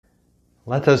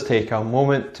Let us take a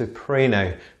moment to pray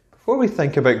now before we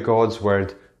think about God's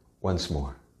word once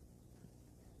more.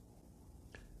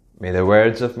 May the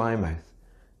words of my mouth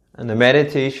and the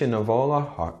meditation of all our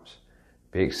hearts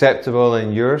be acceptable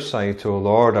in your sight, O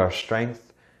Lord, our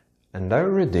strength and our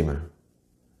Redeemer.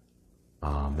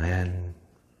 Amen.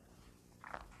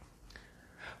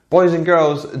 Boys and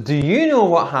girls, do you know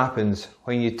what happens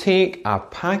when you take a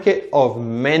packet of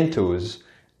Mentos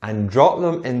and drop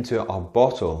them into a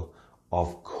bottle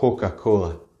of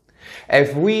Coca-Cola?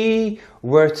 If we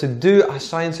were to do a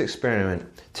science experiment,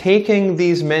 taking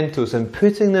these Mentos and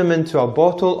putting them into a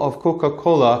bottle of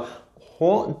Coca-Cola,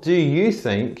 what do you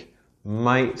think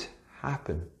might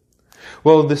happen?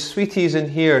 Will the sweeties in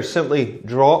here simply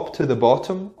drop to the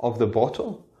bottom of the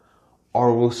bottle?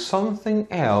 Or will something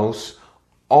else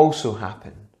also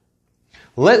happen?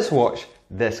 Let's watch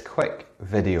this quick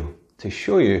video to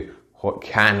show you what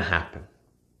can happen.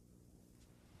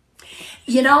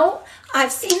 You know,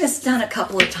 I've seen this done a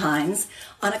couple of times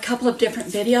on a couple of different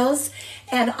videos,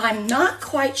 and I'm not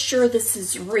quite sure this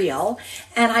is real,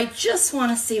 and I just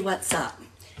want to see what's up.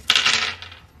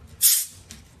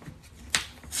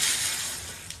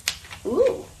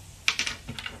 Ooh.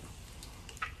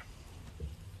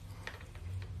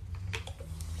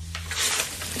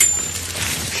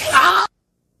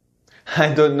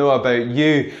 I don't know about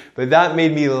you, but that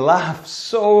made me laugh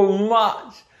so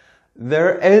much.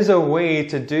 There is a way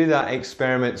to do that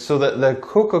experiment so that the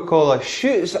Coca-Cola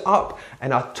shoots up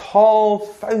in a tall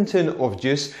fountain of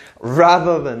juice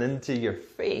rather than into your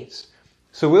face.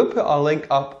 So we'll put a link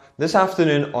up this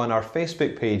afternoon on our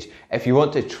Facebook page if you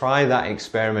want to try that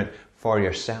experiment for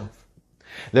yourself.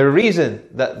 The reason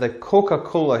that the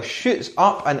Coca-Cola shoots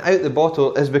up and out the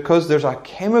bottle is because there's a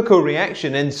chemical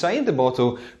reaction inside the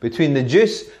bottle between the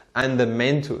juice and the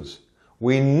Mentos.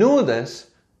 We know this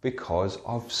because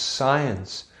of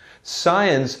science.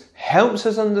 Science helps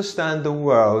us understand the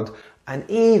world and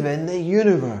even the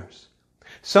universe.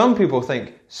 Some people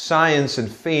think science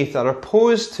and faith are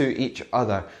opposed to each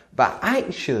other, but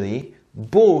actually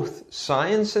both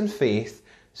science and faith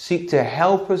seek to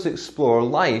help us explore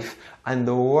life and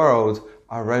the world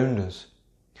around us.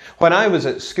 When I was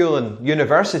at school and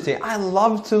university, I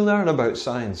loved to learn about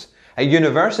science. At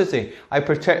university, I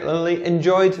particularly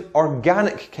enjoyed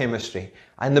organic chemistry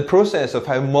and the process of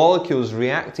how molecules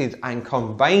reacted and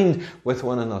combined with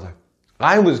one another.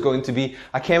 I was going to be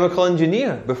a chemical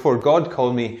engineer before God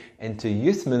called me into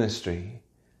youth ministry.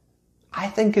 I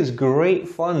think it's great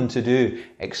fun to do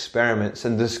experiments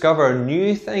and discover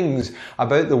new things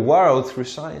about the world through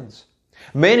science.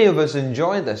 Many of us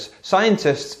enjoy this,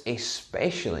 scientists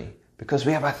especially, because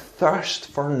we have a thirst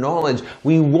for knowledge.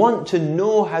 We want to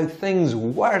know how things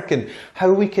work and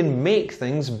how we can make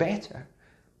things better.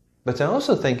 But I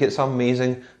also think it's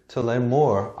amazing to learn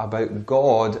more about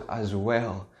God as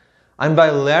well. And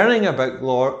by learning about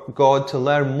God, to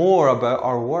learn more about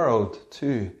our world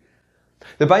too.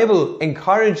 The Bible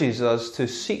encourages us to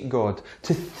seek God,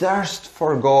 to thirst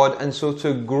for God, and so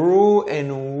to grow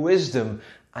in wisdom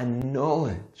and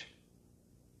knowledge.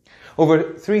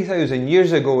 Over 3,000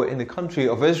 years ago in the country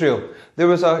of Israel, there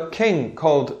was a king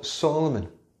called Solomon.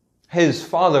 His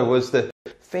father was the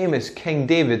famous King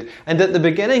David, and at the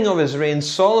beginning of his reign,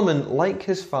 Solomon, like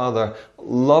his father,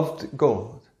 loved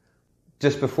God.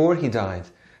 Just before he died,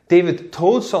 David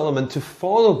told Solomon to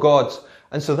follow God,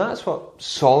 and so that's what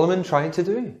Solomon tried to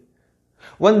do.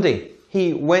 One day,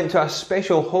 he went to a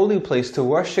special holy place to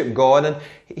worship God, and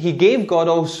he gave God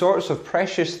all sorts of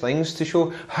precious things to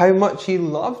show how much he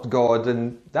loved God,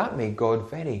 and that made God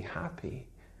very happy.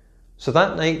 So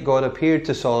that night, God appeared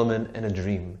to Solomon in a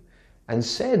dream and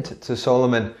said to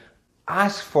Solomon,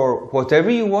 "Ask for whatever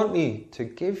you want me to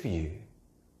give you."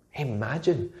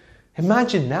 Imagine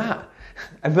that.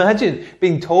 Imagine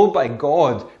being told by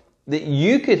God that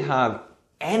you could have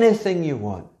anything you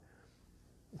want.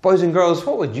 Boys and girls,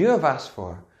 what would you have asked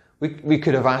for? We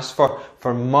could have asked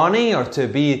for money, or to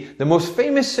be the most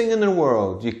famous singer in the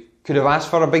world. You could have asked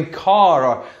for a big car,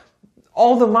 or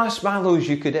all the marshmallows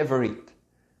you could ever eat.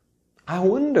 I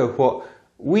wonder what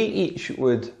we each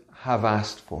would have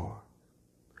asked for.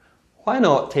 Why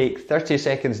not take 30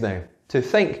 seconds now to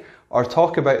think or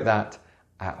talk about that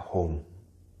at home?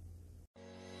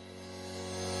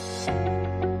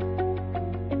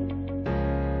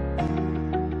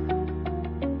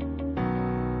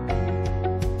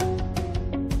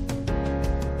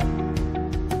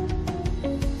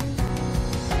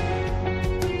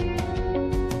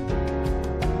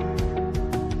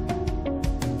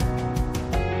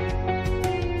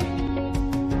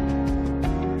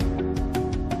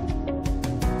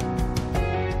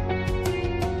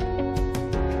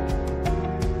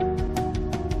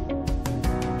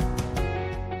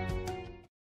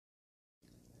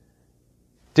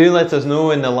 Do let us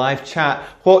know in the live chat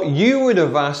what you would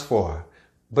have asked for.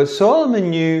 But Solomon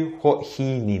knew what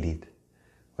he needed.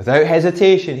 Without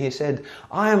hesitation, he said,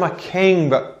 I am a king,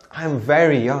 but I am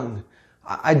very young.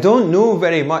 I don't know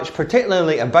very much,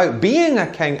 particularly about being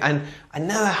a king, and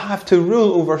now I have to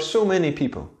rule over so many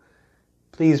people.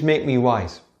 Please make me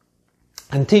wise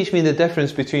and teach me the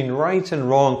difference between right and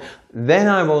wrong. Then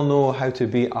I will know how to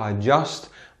be a just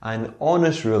and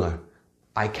honest ruler.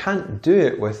 I can't do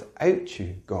it without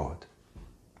you, God.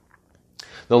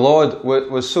 The Lord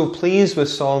was so pleased with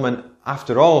Solomon.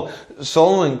 After all,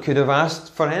 Solomon could have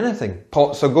asked for anything.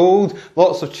 Pots of gold,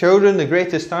 lots of children, the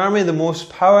greatest army, the most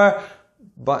power.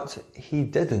 But he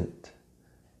didn't.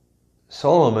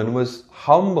 Solomon was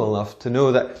humble enough to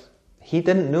know that he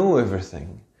didn't know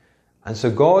everything. And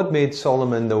so God made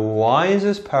Solomon the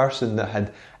wisest person that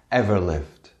had ever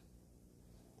lived.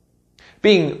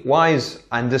 Being wise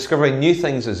and discovering new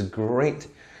things is great.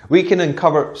 We can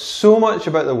uncover so much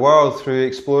about the world through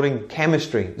exploring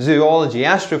chemistry, zoology,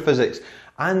 astrophysics,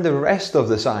 and the rest of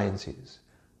the sciences.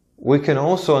 We can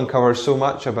also uncover so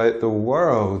much about the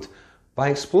world by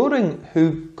exploring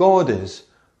who God is,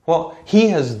 what He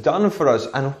has done for us,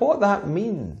 and what that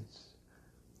means.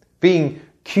 Being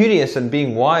curious and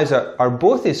being wise are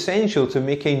both essential to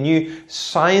making new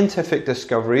scientific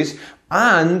discoveries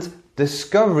and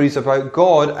discoveries about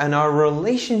God and our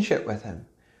relationship with Him.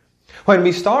 When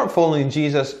we start following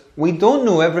Jesus, we don't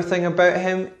know everything about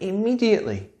Him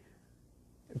immediately.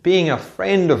 Being a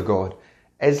friend of God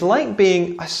is like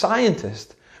being a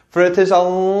scientist, for it is a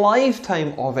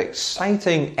lifetime of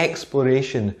exciting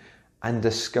exploration and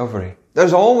discovery.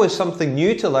 There's always something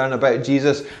new to learn about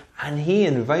Jesus, and He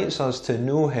invites us to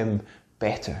know Him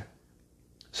better.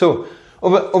 So,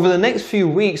 over the next few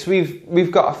weeks,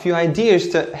 we've got a few ideas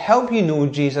to help you know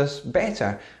Jesus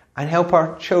better and help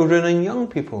our children and young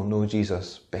people know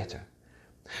Jesus better.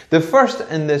 The first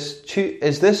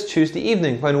is this Tuesday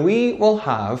evening, when we will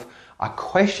have a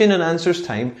question and answers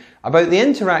time about the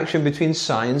interaction between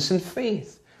science and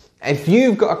faith. If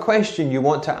you've got a question you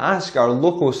want to ask our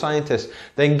local scientists,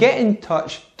 then get in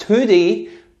touch today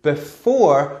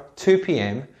before 2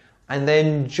 p.m. and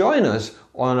then join us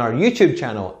on our YouTube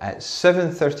channel at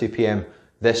 7:30 p.m.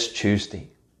 this Tuesday.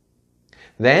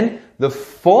 Then, the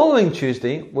following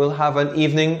Tuesday, we'll have an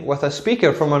evening with a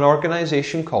speaker from an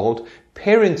organisation called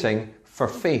Parenting for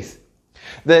Faith.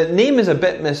 The name is a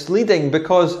bit misleading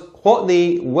because what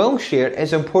they will share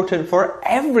is important for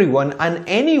everyone and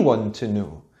anyone to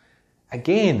know.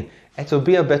 Again, it'll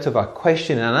be a bit of a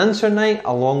question and answer night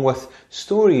along with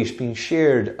stories being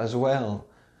shared as well.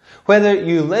 Whether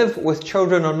you live with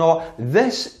children or not,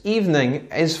 this evening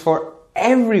is for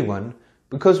everyone,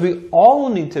 because we all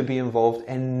need to be involved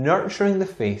in nurturing the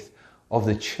faith of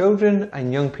the children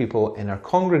and young people in our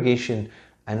congregation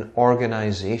and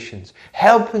organisations,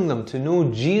 helping them to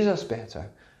know Jesus better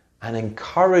and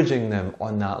encouraging them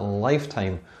on that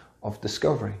lifetime of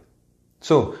discovery.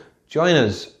 So, join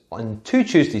us on 2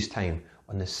 Tuesdays' time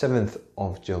on the 7th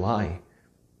of July.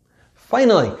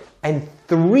 Finally, in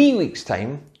 3 weeks'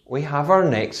 time, we have our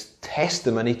next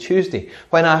Testimony Tuesday,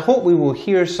 when I hope we will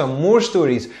hear some more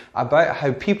stories about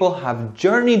how people have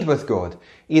journeyed with God,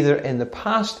 either in the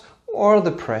past or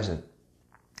the present.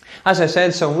 As I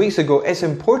said some weeks ago, it's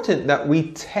important that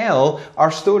we tell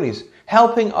our stories,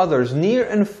 helping others near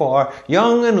and far,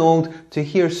 young and old, to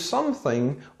hear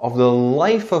something of the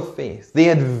life of faith, the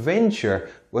adventure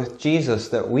with Jesus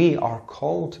that we are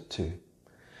called to.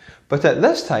 But at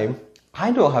this time,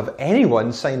 I don't have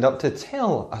anyone signed up to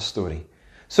tell a story.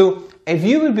 So if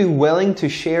you would be willing to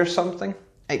share something,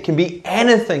 it can be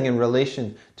anything in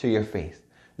relation to your faith,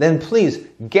 then please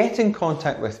get in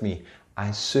contact with me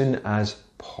as soon as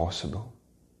possible.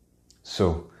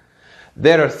 So,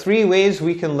 there are 3 ways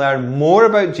we can learn more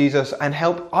about Jesus and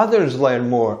help others learn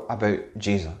more about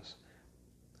Jesus.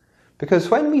 Because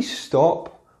when we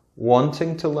stop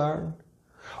wanting to learn,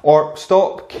 or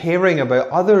stop caring about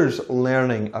others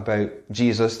learning about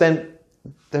Jesus, then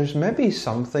there's maybe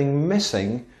something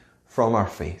missing from our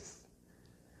faith.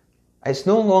 It's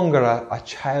no longer a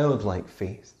childlike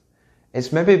faith.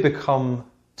 It's maybe become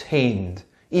tamed,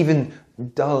 even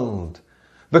dulled.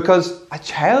 Because a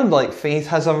childlike faith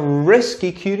has a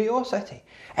risky curiosity.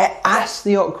 It asks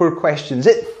the awkward questions.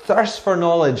 It thirsts for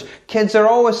knowledge. Kids are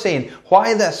always saying,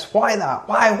 why this? Why that?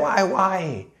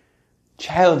 Why?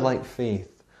 Childlike faith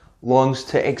longs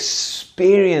to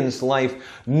experience life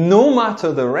no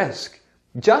matter the risk,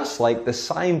 just like the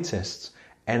scientists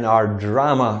in our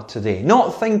drama today.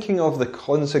 Not thinking of the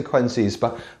consequences,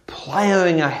 but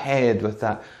ploughing ahead with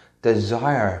that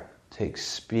desire to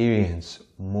experience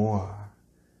more.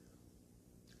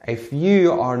 If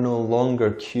you are no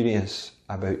longer curious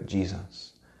about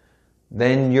Jesus,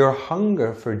 then your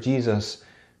hunger for Jesus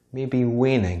may be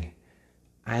waning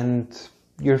and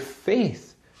your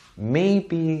faith may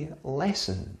be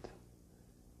lessened.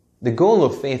 The goal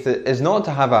of faith is not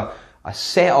to have a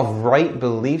set of right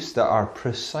beliefs that are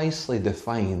precisely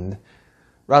defined.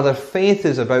 Rather, faith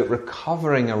is about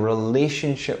recovering a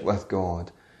relationship with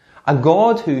God. A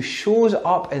God who shows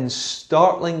up in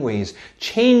startling ways,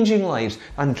 changing lives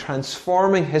and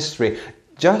transforming history,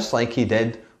 just like he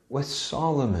did with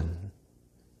Solomon.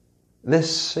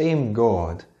 This same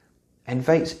God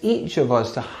invites each of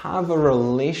us to have a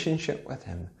relationship with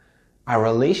him, a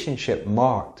relationship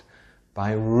marked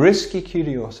by risky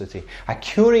curiosity, a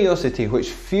curiosity which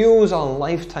fuels a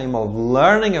lifetime of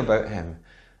learning about him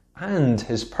and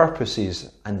his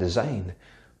purposes and design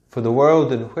for the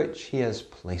world in which he has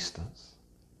placed us.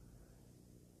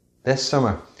 This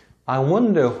summer, I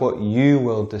wonder what you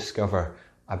will discover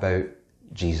about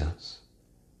Jesus.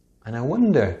 And I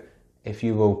wonder if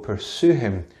you will pursue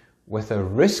him with a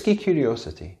risky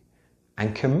curiosity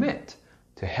and commit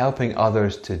to helping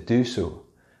others to do so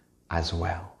as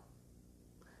well.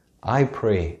 I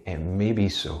pray it may be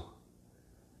so.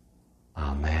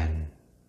 Amen.